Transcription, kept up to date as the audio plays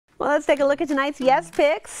Well, let's take a look at tonight's Yes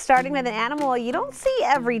Pics, starting with an animal you don't see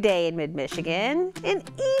every day in mid-Michigan, an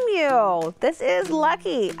emu. This is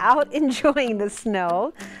Lucky, out enjoying the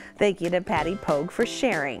snow. Thank you to Patty Pogue for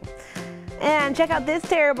sharing. And check out this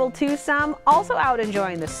terrible twosome, also out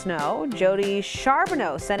enjoying the snow. Jody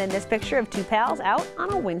Charbonneau sent in this picture of two pals out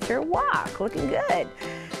on a winter walk, looking good.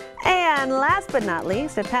 And last but not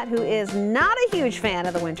least, a pet who is not a huge fan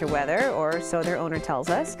of the winter weather, or so their owner tells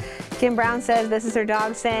us. Kim Brown says this is her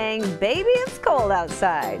dog saying, "Baby, it's cold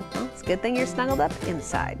outside." Well, it's a good thing you're snuggled up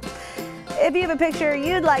inside. If you have a picture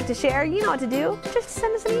you'd like to share, you know what to do. Just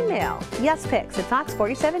send us an email.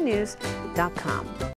 YesPics@fox47news.com.